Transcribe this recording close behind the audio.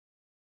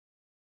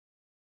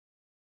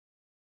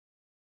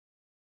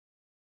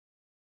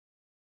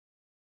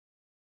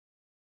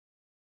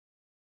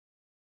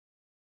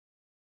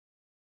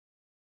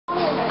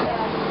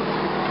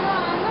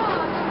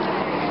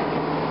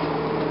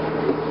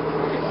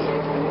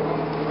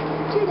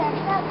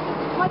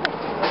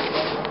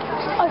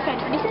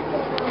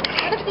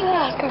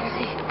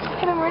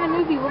We're in a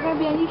movie. We're going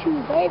to be on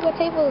YouTube. Babe, what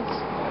tables?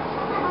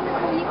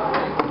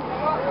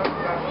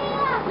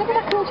 Look at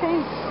that cool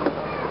train.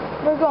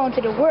 We're going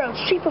to the World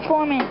Street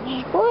Performance.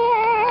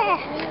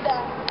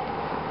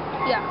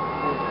 Yeah.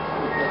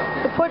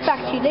 Report back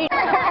to you later.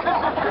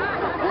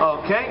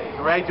 Okay,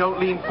 right, don't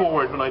lean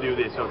forward when I do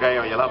this, okay?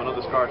 Or you'll have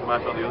another scar to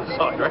match on the other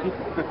side, right?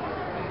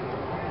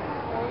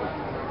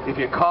 If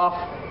you cough,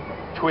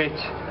 twitch,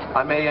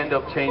 I may end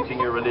up changing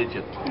your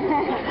religion.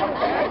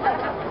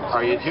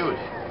 Are you Jewish?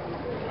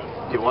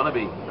 Do you want to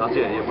be? Not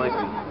yet, you might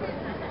be.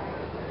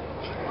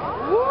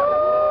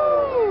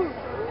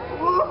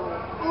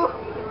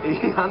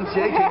 Hands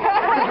shaking.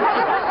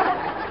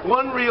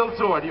 One real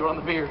sword, you're on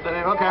the beard.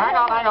 Okay, hang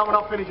on, we're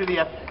not finishing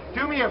yet.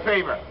 Do me a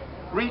favor.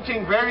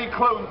 Reaching very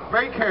close,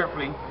 very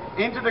carefully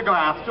into the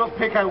glass, just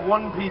pick out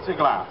one piece of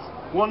glass.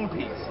 One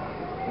piece.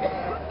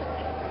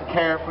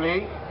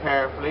 Carefully,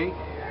 carefully.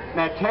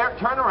 Now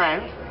turn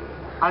around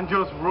and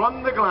just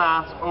run the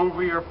glass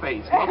over your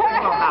face. Nothing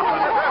will happen,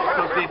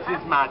 because this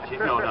is magic.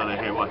 No,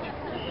 here, watch.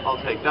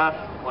 I'll take that.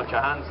 Watch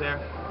your hands there.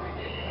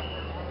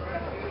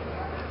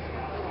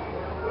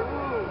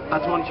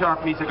 That's one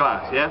sharp piece of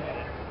glass, yeah?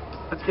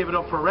 Let's give it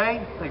up for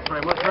Ray. Thanks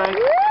very much, Ray.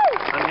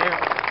 And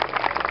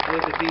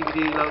here's the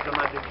DVD, loads of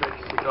magic tricks.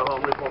 You go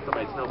home, rip off the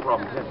mates, no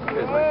problem.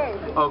 Cheers, mate.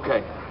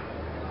 Okay.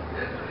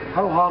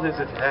 How hot is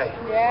it today?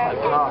 Yeah. My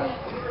God.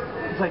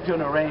 It's like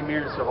doing a Ray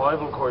Mears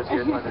survival course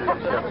here trying to do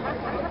this show.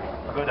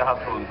 I'm going to have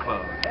fun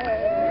clothes.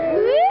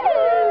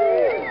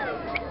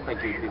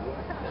 Thank you, people.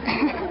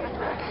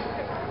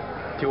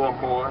 Do you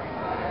want more?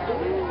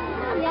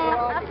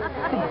 Yeah.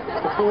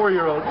 The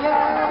 4-year-old.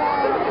 Yeah.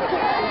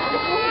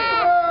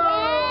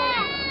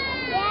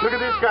 Look at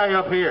this guy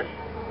up here.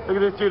 Look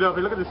at this dude up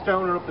here. Look at the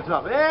stoner up the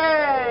top.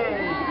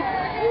 Hey!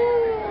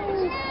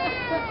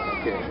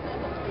 Okay.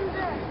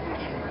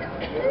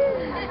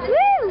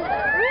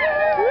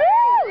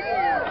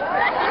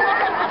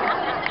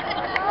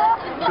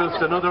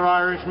 Just another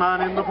Irish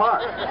man in the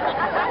park.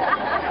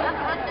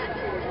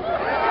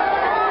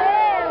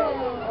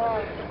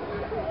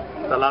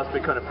 That last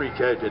bit kind of freaked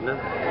you out, didn't it?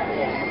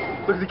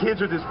 Look at the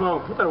kids with this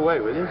phone. Put that away,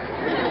 will you?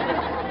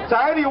 So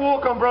how do you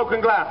walk on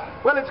broken glass?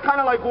 Well, it's kind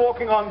of like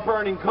walking on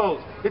burning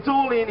coals. It's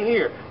all in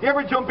here. You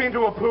ever jump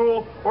into a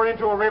pool or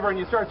into a river and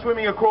you start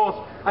swimming across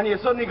and you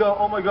suddenly go,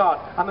 oh my God,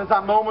 and there's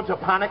that moment of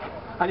panic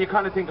and you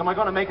kind of think, am I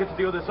going to make it to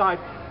the other side?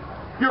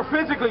 You're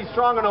physically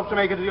strong enough to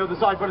make it to the other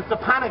side, but it's the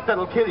panic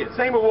that'll kill you.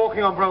 Same with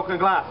walking on broken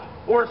glass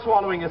or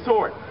swallowing a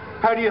sword.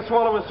 How do you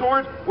swallow a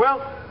sword? Well,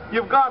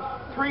 you've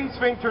got 3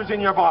 sphincters in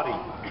your body.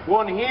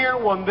 One here,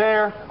 one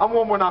there, and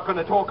one we're not going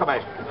to talk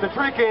about. The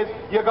trick is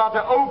you've got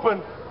to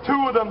open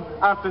 2 of them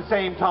at the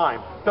same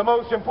time. The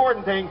most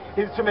important thing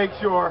is to make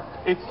sure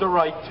it's the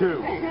right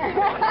 2.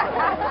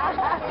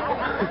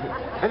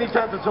 Any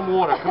chance of some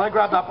water? Can I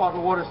grab that bottle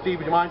of water, Steve?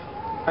 Would you mind?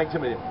 Thanks a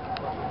million.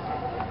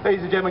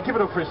 Ladies and gentlemen, give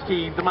it up for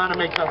Steve, the man who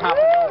makes that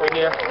happen over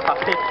here at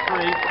Pick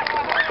 3.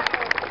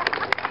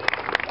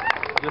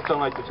 Just don't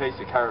like the taste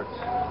of carrots.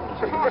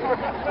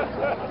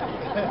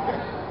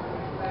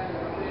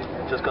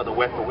 Just got to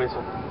wet the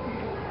whistle.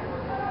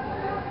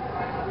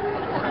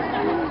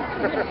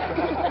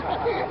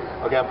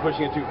 Okay, I'm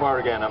pushing it too far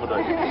again, haven't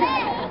I?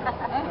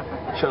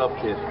 Shut up,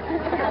 kid.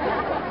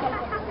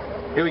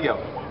 Here we go.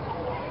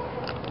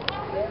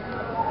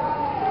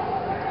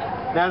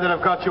 Now that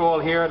I've got you all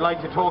here, I'd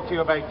like to talk to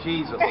you about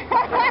Jesus.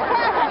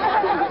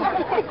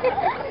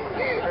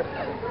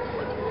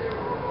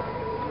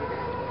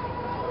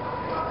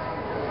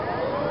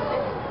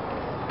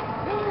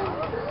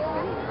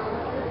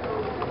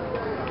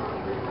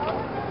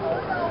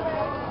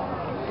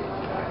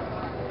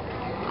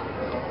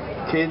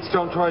 Kids,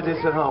 don't try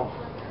this at home.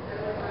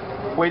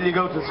 Wait till you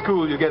go to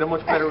school, you'll get a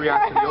much better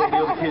reaction. The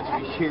other kids will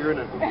be cheering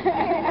and...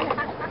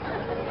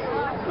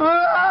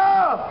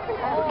 Ah!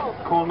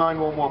 Call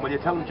 911. Will you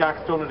tell them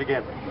Jack's done it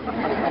again?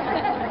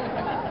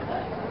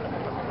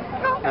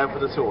 Now for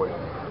the sword.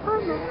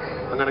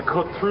 I'm going to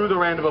cut through the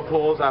round of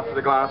applause after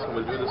the glass and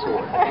we'll do the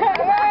sword.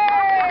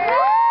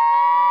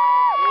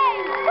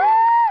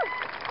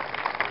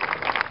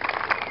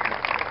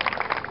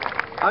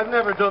 I've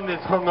never done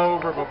this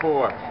hungover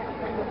before.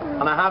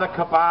 And I had a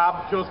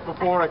kebab just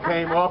before I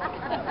came up.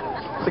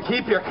 So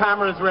keep your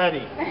cameras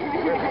ready.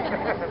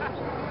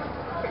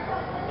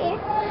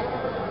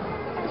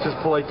 It's just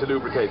polite to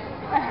lubricate.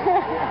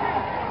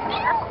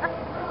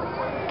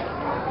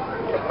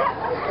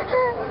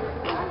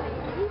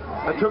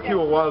 It took you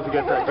a while to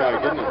get that guy,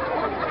 didn't it?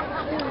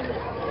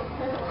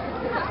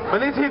 When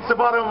this hits the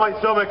bottom of my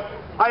stomach,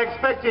 I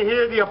expect to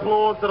hear the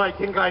applause that I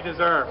think I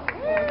deserve.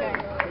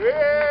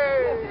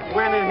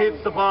 When it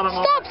hits the bottom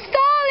of Stop stalling!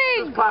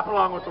 Just clap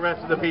along with the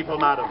rest of the people,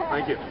 madam.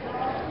 Thank you.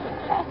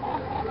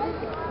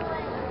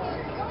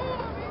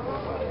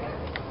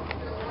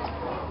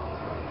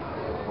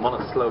 I'm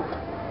on a slope.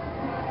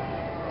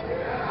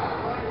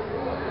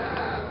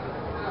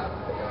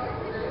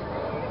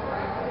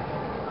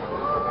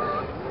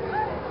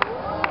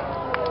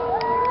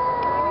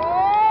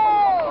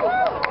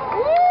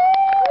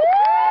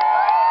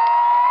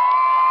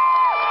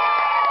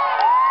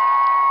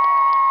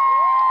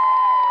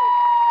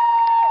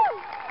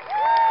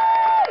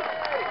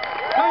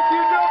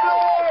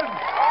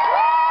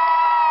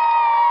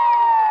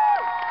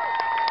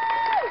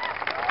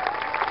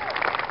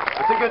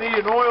 gonna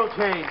need an oil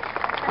change.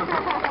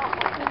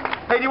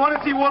 Hey, do you want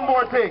to see one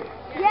more thing?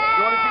 Yeah!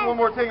 You want to see one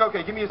more thing?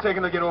 Okay, give me a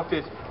second, I'll get off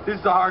this. This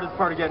is the hardest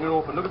part of getting it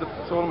open. Look at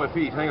the sole of my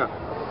feet, hang on.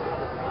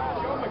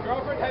 Show my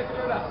girlfriend how to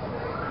do that.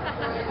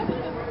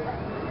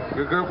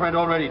 Your girlfriend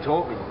already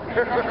told me.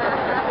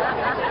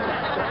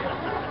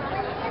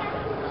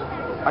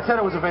 I said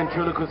I was a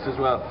ventriloquist as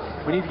well.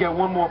 We need to get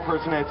one more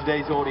person out of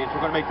today's audience.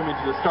 We're going to make them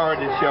into the star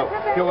of this show.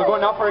 You know, we're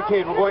going not for a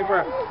kid, we're going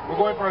for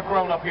a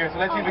grown-up here. So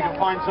let's see if we can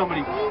find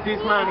somebody. This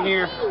man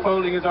here,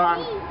 holding his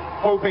arms,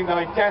 hoping that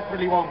I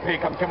desperately won't pick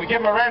him. Can we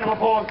give him a round of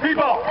applause,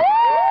 people?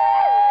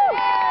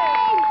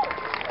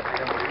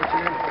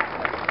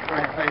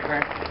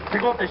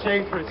 Pick up the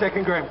shades for a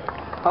second, Graham.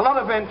 A lot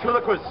of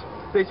ventriloquists,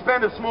 they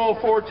spend a small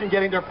fortune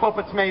getting their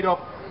puppets made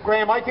up.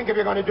 Graham, I think if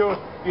you're going to do it,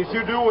 you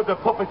should do it with the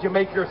puppet you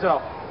make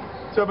yourself.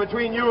 So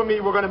between you and me,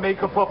 we're going to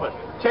make a puppet.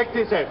 Check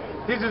this out.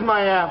 This is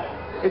my,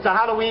 it's a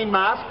Halloween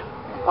mask.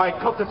 I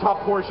cut the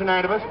top portion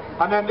out of it.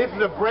 And then this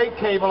is a brake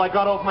cable I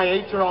got off my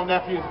 8-year-old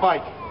nephew's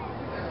bike.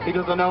 He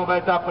doesn't know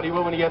about that, but he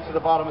will when he gets to the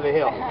bottom of the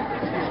hill.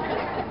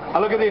 Now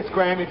look at this,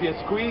 Graham. If you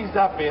squeeze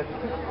that bit,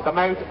 the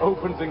mouth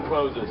opens and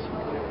closes.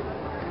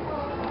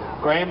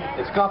 Graham,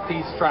 it's got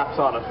these straps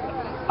on it.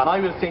 And I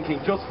was thinking,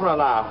 just for a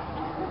laugh,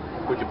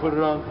 would you put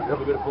it on?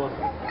 Have a bit of fun?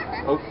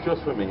 Oh,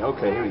 just for me.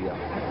 Okay, here we go.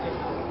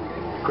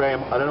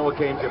 Graham, I don't know what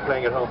games you're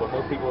playing at home, but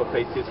most people will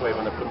face this way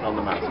when they're putting on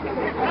the mask.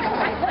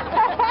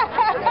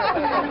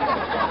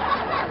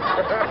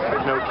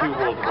 There's no cue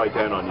ball to bite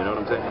down on, you know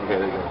what I'm saying? Okay,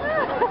 there you go.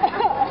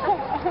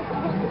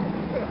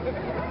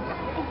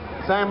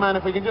 Sam, man,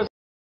 if we can just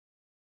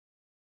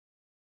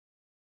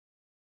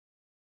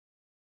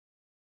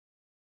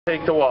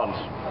take the wand.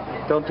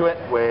 Don't do it.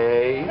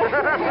 Wait.